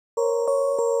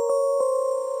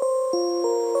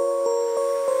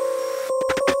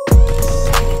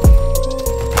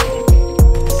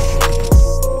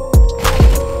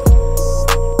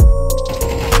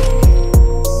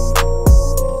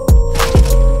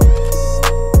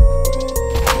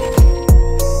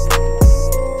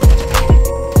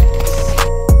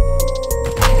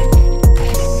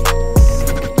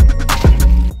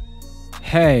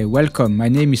Hey, welcome, my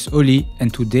name is Oli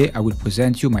and today I will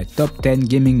present you my top 10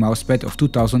 gaming mousepad of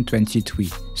 2023.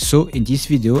 So in this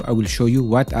video I will show you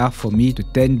what are for me the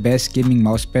 10 best gaming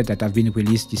mousepad that have been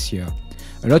released this year.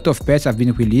 A lot of pads have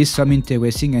been released, some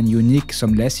interesting and unique,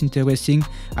 some less interesting.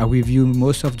 I review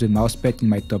most of the mousepad in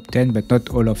my top 10 but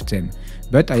not all of them.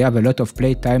 But I have a lot of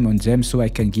playtime on them so I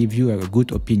can give you a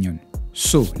good opinion.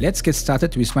 So let's get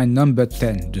started with my number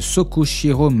 10, the Soku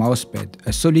Shiro mousepad.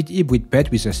 A solid hybrid pad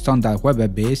with a standard rubber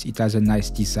base. It has a nice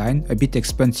design, a bit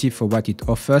expensive for what it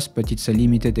offers, but it's a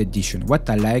limited edition. What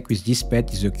I like with this pad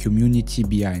is the community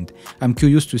behind. I'm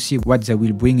curious to see what they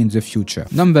will bring in the future.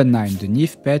 Number 9, the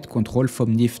Nyfpad control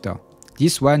from Nyfter.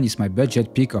 This one is my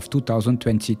budget pick of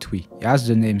 2023. As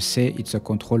the name says, it's a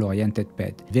control-oriented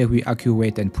pad, very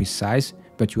accurate and precise,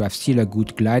 but you have still a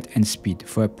good glide and speed.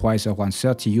 For a price around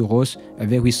 30 euros, a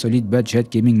very solid budget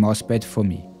gaming mousepad for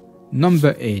me.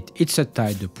 Number 8, it's a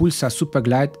tie, the Pulsar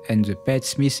Superglide and the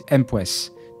Padsmith The Empress.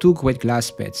 Two great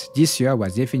glass pads. This year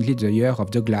was definitely the year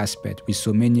of the glass pad, with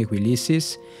so many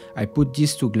releases. I put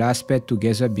these two glass pads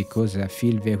together because they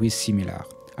feel very similar.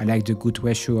 I like the good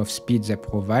ratio of speed they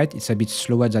provide. It's a bit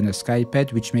slower than a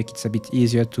SkyPad, which makes it a bit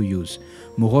easier to use.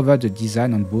 Moreover, the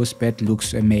design on both pads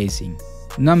looks amazing.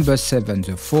 Number 7,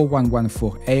 the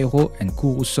 4114 Aero and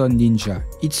Kurosun Ninja.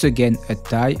 It's again a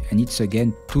tie and it's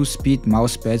again two speed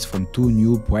mousepads from two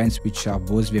new brands which are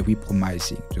both very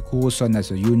promising. The Kurosun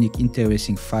has a unique,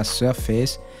 interesting, fast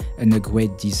surface and a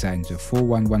great design. The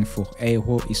 4114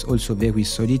 Aero is also very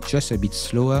solid, just a bit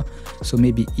slower, so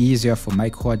maybe easier for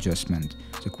micro adjustment.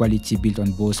 The quality built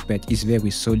on both pads is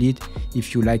very solid.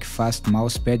 If you like fast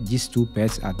mousepad, these two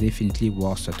pads are definitely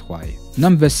worth a try.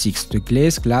 Number 6, the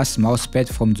Glaze Glass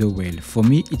mousepad from The Whale. For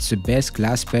me, it's the best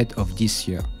glass pad of this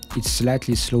year. It's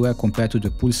slightly slower compared to the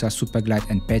Pulsar Superglide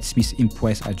and Padsmith The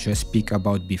Empress I just speak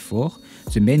about before.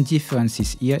 The main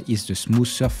differences here is the smooth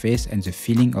surface and the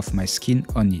feeling of my skin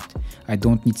on it. I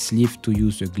don't need sleeve to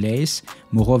use the glaze.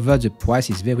 Moreover, the price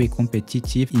is very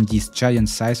competitive in this giant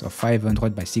size of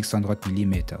 500 by 600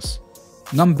 mm.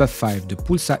 Number 5, the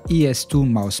Pulsar ES2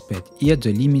 mousepad. Here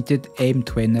the limited aim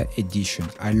trainer edition.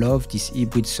 I love this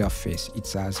hybrid surface. It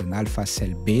has an alpha cell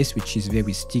base which is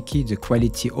very sticky. The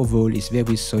quality overall is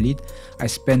very solid. I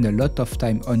spend a lot of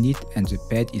time on it and the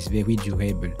pad is very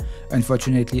durable.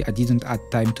 Unfortunately, I didn't have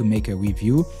time to make a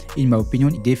review. In my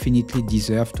opinion, it definitely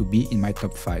deserves to be in my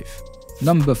top 5.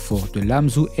 Number 4, the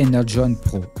Lamzu Energon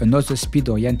Pro, another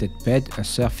speed-oriented pad, a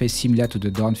surface similar to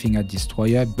the Downfinger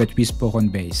Destroyer but with poron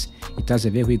base. It has a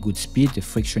very good speed, the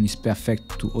friction is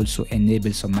perfect to also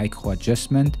enable some micro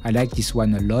adjustment. I like this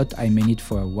one a lot, I made it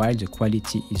for a while, the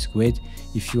quality is great.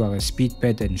 If you are a speed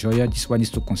pad enjoyer, this one is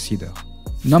to consider.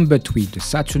 Number 3, the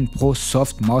Saturn Pro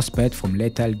Soft mousepad from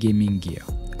Lethal Gaming Gear.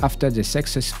 After the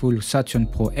successful Saturn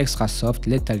Pro Extra Soft,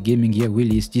 Lethal Gaming Gear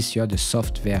released this year the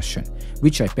soft version,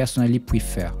 which I personally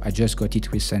prefer. I just got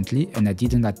it recently and I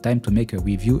didn't have time to make a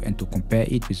review and to compare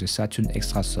it with the Saturn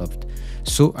Extra Soft.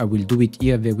 So I will do it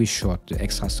here very short. The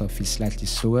Extra Soft is slightly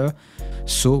slower,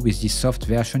 so with this soft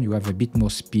version you have a bit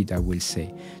more speed, I will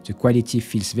say. The quality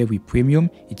feels very premium.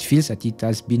 It feels that it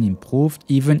has been improved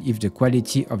even if the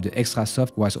quality of the Extra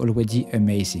Soft was already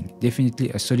amazing. Definitely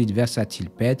a solid versatile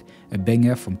pad, a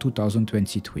banger from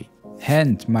 2023.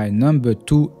 And my number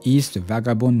 2 is the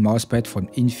Vagabond mousepad from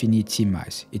Infinity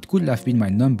Mice. It could have been my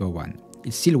number 1.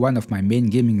 It's still one of my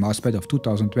main gaming mousepad of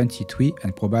 2023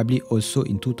 and probably also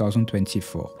in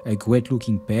 2024. A great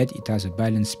looking pad, it has a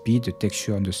balanced speed, the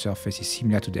texture on the surface is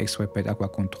similar to the X-Ray Pad Aqua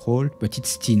Control, but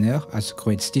it's thinner, has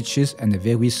great stitches and a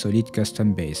very solid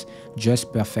custom base.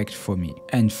 Just perfect for me.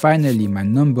 And finally, my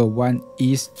number 1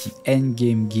 is the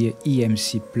Endgame Gear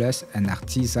EMC Plus and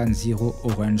Artisan Zero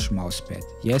Orange mousepad.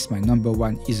 Yes, my number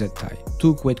 1 is a tie.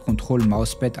 Two great control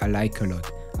mousepad I like a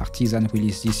lot. Artisan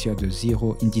released this year the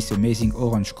Zero in this amazing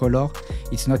orange color.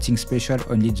 It's nothing special,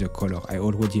 only the color. I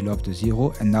already love the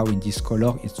Zero and now in this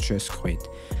color it's just great.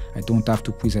 I don't have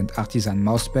to present Artisan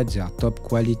mousepad, they are top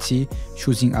quality.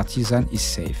 Choosing Artisan is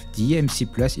safe. The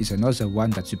EMC Plus is another one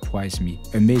that surprised me.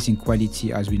 Amazing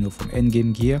quality as we know from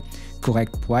Endgame gear,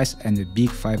 correct price and a big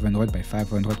 500 by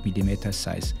 500 mm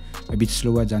size. A bit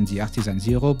slower than the Artisan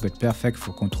Zero but perfect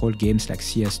for control games like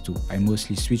CS2. I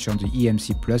mostly switch on the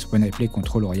EMC Plus when I play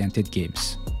control-oriented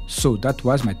games. So that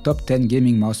was my top 10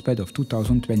 gaming mousepad of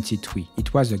 2023.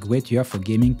 It was a great year for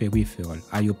gaming peripheral.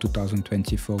 I hope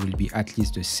 2024 will be at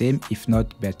least the same, if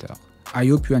not better. I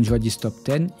hope you enjoyed this top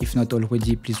 10. If not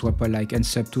already, please drop a like and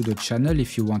sub to the channel.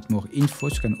 If you want more info,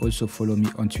 you can also follow me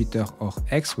on Twitter or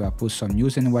X where I post some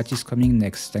news and what is coming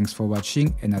next. Thanks for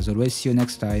watching and as always, see you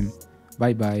next time.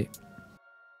 Bye bye.